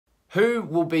Who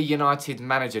will be United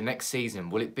manager next season?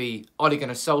 Will it be Ole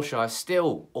Gunnar Solskjaer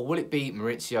still, or will it be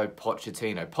Mauricio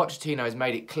Pochettino? Pochettino has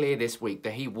made it clear this week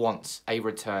that he wants a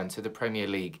return to the Premier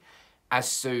League as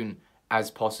soon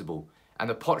as possible. And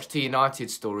the Pochettino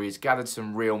United story has gathered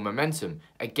some real momentum.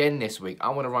 Again this week, I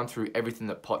want to run through everything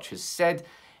that Poch has said,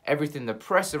 everything the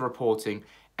press are reporting,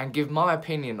 and give my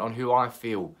opinion on who I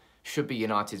feel should be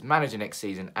United's manager next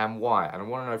season and why. And I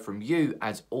want to know from you,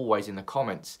 as always in the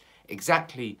comments,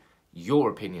 exactly your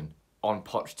opinion on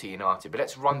Pochettino United. But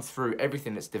let's run through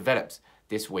everything that's developed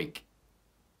this week.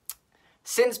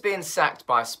 Since being sacked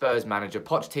by Spurs manager,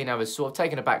 Pochettino has sort of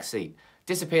taken a back seat,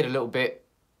 disappeared a little bit,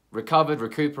 recovered,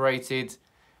 recuperated,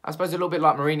 I suppose a little bit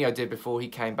like Mourinho did before he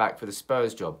came back for the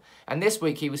Spurs job. And this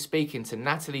week he was speaking to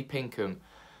Natalie Pinkham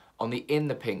on the In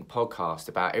the Pink podcast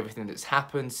about everything that's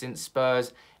happened since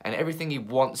Spurs and everything he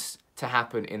wants to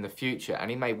happen in the future.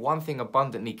 And he made one thing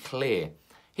abundantly clear.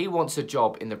 He wants a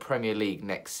job in the Premier League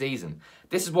next season.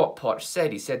 This is what Poch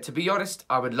said. He said, "To be honest,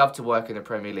 I would love to work in the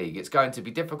Premier League. It's going to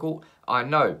be difficult, I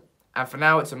know. And for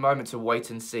now, it's a moment to wait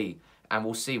and see, and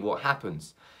we'll see what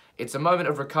happens. It's a moment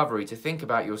of recovery to think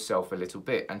about yourself a little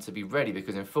bit and to be ready,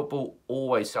 because in football,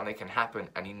 always something can happen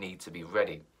and you need to be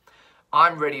ready.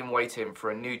 I'm ready and waiting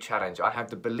for a new challenge. I have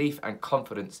the belief and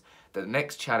confidence that the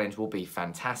next challenge will be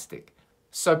fantastic."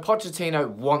 So Pochettino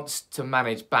wants to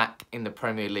manage back in the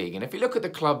Premier League. And if you look at the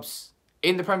clubs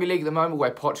in the Premier League at the moment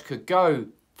where Poch could go,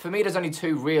 for me there's only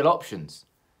two real options.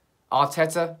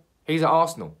 Arteta, he's at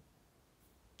Arsenal.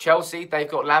 Chelsea, they've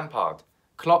got Lampard.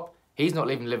 Klopp, he's not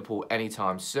leaving Liverpool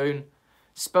anytime soon.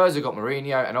 Spurs have got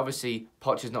Mourinho, and obviously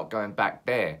Poch is not going back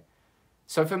there.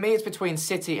 So for me it's between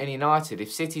City and United.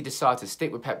 If City decide to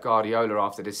stick with Pep Guardiola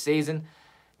after this season,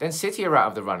 then City are out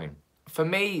of the running. For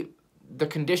me, the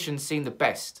conditions seem the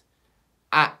best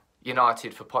at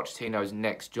United for Pochettino's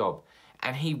next job.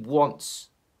 And he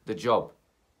wants the job.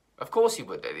 Of course he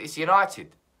would. It's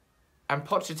United. And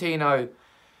Pochettino,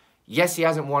 yes, he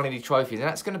hasn't won any trophies. And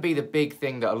that's going to be the big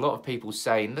thing that a lot of people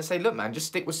say. And they say, look, man, just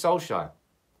stick with Solskjaer.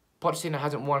 Pochettino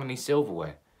hasn't won any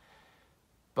silverware.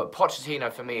 But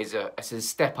Pochettino, for me, is a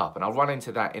step up. And I'll run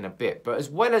into that in a bit. But as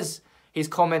well as his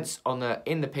comments on the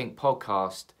In the Pink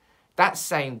podcast, that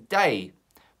same day,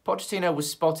 Pochettino was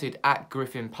spotted at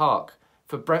Griffin Park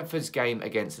for Brentford's game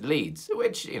against Leeds,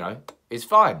 which, you know, is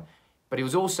fine. But he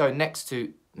was also next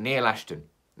to Neil Ashton.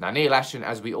 Now, Neil Ashton,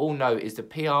 as we all know, is the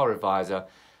PR advisor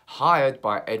hired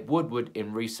by Ed Woodward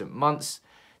in recent months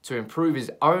to improve his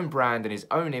own brand and his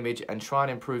own image and try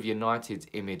and improve United's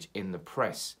image in the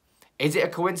press. Is it a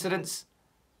coincidence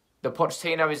that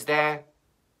Pochettino is there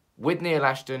with Neil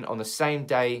Ashton on the same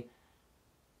day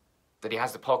that he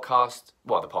has the podcast?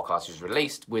 Well, the podcast was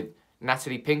released with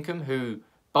Natalie Pinkham, who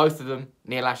both of them,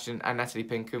 Neil Ashton and Natalie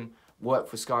Pinkham, work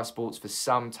for Sky Sports for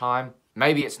some time.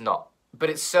 Maybe it's not,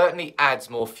 but it certainly adds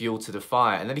more fuel to the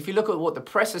fire. And then if you look at what the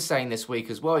press are saying this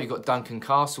week as well, you've got Duncan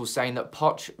Castle saying that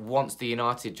Poch wants the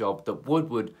United job, that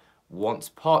Woodward wants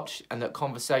Poch, and that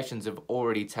conversations have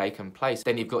already taken place.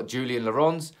 Then you've got Julian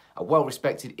Laurens, a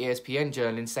well-respected ESPN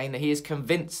journalist, saying that he is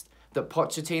convinced that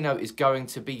Pochettino is going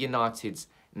to be United's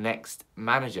next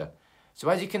manager. So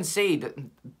as you can see, that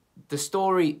the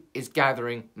story is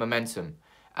gathering momentum.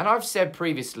 And I've said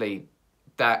previously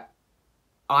that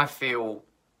I feel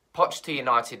Pochettino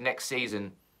United next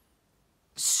season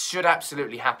should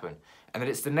absolutely happen, and that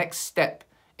it's the next step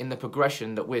in the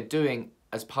progression that we're doing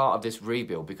as part of this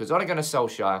rebuild. Because Ole Gunnar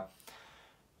Solskjaer,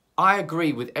 I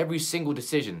agree with every single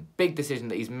decision, big decision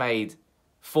that he's made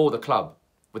for the club,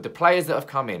 with the players that have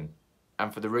come in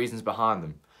and for the reasons behind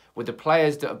them, with the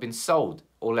players that have been sold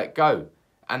or let go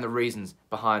and the reasons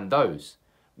behind those,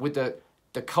 with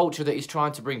the culture that he's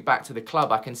trying to bring back to the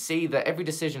club. I can see that every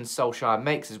decision Solskjaer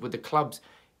makes is with the club's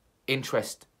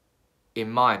interest in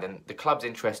mind, and the club's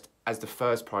interest as the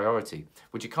first priority,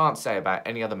 which you can't say about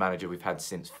any other manager we've had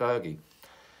since Fergie.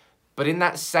 But in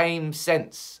that same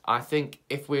sense, I think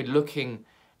if we're looking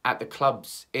at the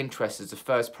club's interest as the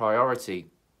first priority,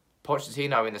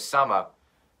 Pochettino in the summer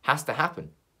has to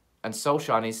happen. And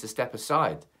Solskjaer needs to step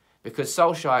aside, because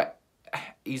Solskjaer,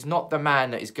 he's not the man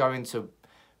that is going to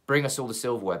bring us all the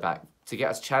silverware back, to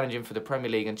get us challenging for the Premier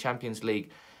League and Champions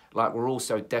League like we're all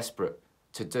so desperate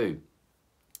to do.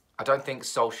 I don't think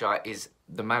Solskjaer is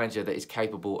the manager that is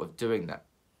capable of doing that.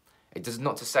 It does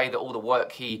not to say that all the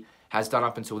work he has done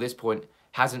up until this point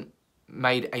hasn't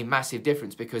made a massive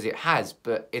difference, because it has.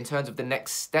 But in terms of the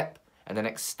next step and the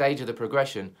next stage of the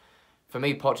progression, for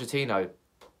me, Pochettino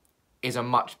is a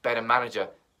much better manager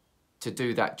to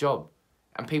do that job.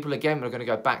 And people, again, are going to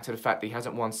go back to the fact that he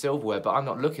hasn't won silverware, but I'm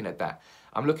not looking at that.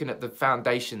 I'm looking at the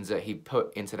foundations that he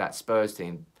put into that Spurs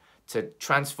team to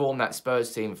transform that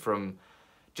Spurs team from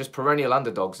just perennial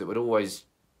underdogs that would always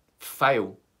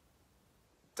fail.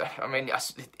 I mean,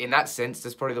 in that sense,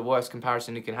 that's probably the worst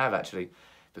comparison you can have, actually,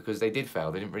 because they did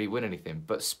fail. They didn't really win anything.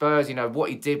 But Spurs, you know, what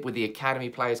he did with the academy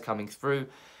players coming through,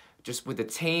 just with the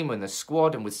team and the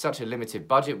squad and with such a limited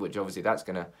budget, which obviously that's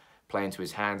going to play into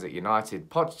his hands at United.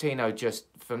 Pochettino just,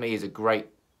 for me, is a great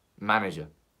manager.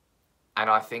 And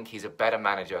I think he's a better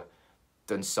manager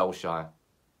than Solskjaer.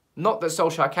 Not that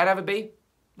Solskjaer can ever be.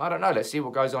 I don't know. Let's see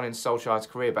what goes on in Solskjaer's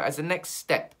career. But as the next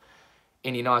step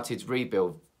in United's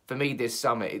rebuild, for me this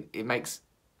summer, it makes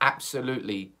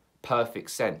absolutely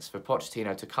perfect sense for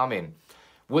Pochettino to come in.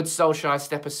 Would Solskjaer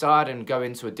step aside and go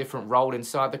into a different role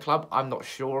inside the club? I'm not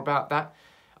sure about that.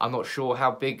 I'm not sure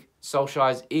how big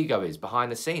Solskjaer's ego is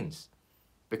behind the scenes.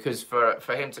 Because for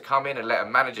him to come in and let a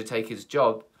manager take his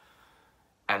job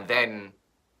and then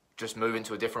just move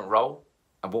into a different role,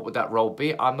 and what would that role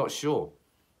be? I'm not sure.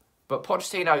 But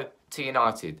Pochettino to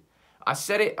United, I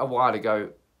said it a while ago,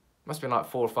 must have been like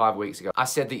 4 or 5 weeks ago. I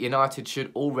said that United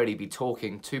should already be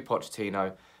talking to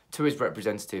Pochettino, to his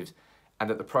representatives, and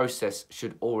that the process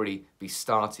should already be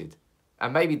started.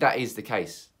 And maybe that is the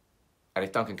case. And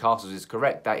if Duncan Castles is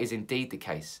correct, that is indeed the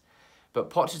case. But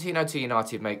Pochettino to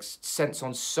United makes sense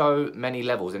on so many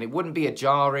levels, and it wouldn't be a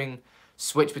jarring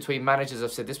switch between managers.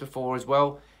 I've said this before as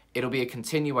well. It'll be a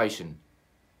continuation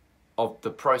of the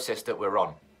process that we're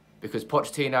on, because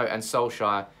Pochettino and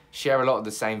Solskjaer share a lot of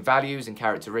the same values and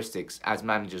characteristics as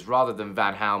managers, rather than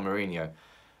Van Gaal, Mourinho.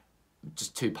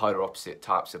 Just two polar opposite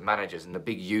types of managers, and the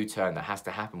big U-turn that has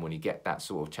to happen when you get that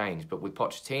sort of change. But with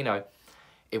Pochettino,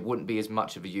 it wouldn't be as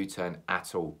much of a U-turn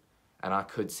at all, and I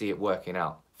could see it working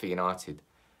out for United.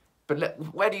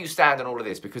 But where do you stand on all of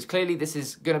this? Because clearly this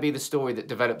is going to be the story that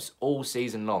develops all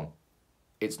season long.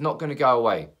 It's not going to go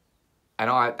away, and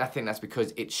I think that's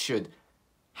because it should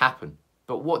happen.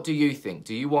 But what do you think?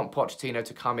 Do you want Pochettino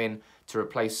to come in to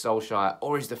replace Solskjaer,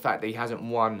 or is the fact that he hasn't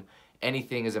won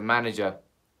anything as a manager,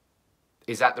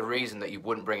 is that the reason that you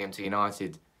wouldn't bring him to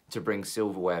United to bring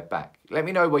silverware back? Let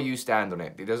me know where you stand on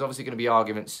it. There's obviously going to be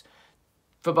arguments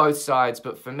for both sides,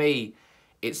 but for me,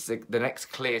 it's the next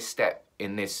clear step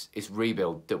in this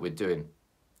rebuild that we're doing.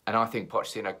 And I think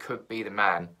Pochettino could be the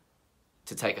man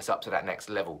to take us up to that next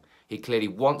level. He clearly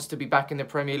wants to be back in the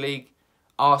Premier League.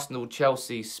 Arsenal,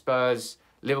 Chelsea, Spurs,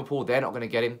 Liverpool, they're not going to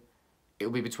get him.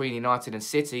 It'll be between United and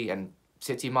City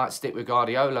might stick with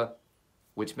Guardiola,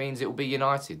 which means it will be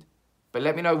United. But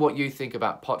let me know what you think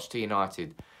about Poch to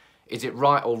United. Is it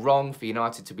right or wrong for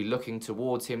United to be looking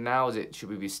towards him now? Should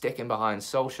we be sticking behind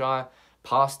Solskjaer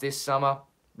past this summer?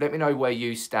 Let me know where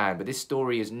you stand. But this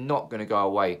story is not going to go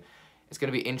away. It's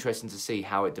going to be interesting to see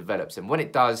how it develops. And when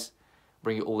it does,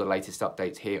 bring you all the latest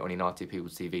updates here on United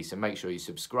People's TV. So make sure you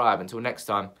subscribe. Until next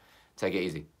time, take it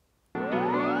easy.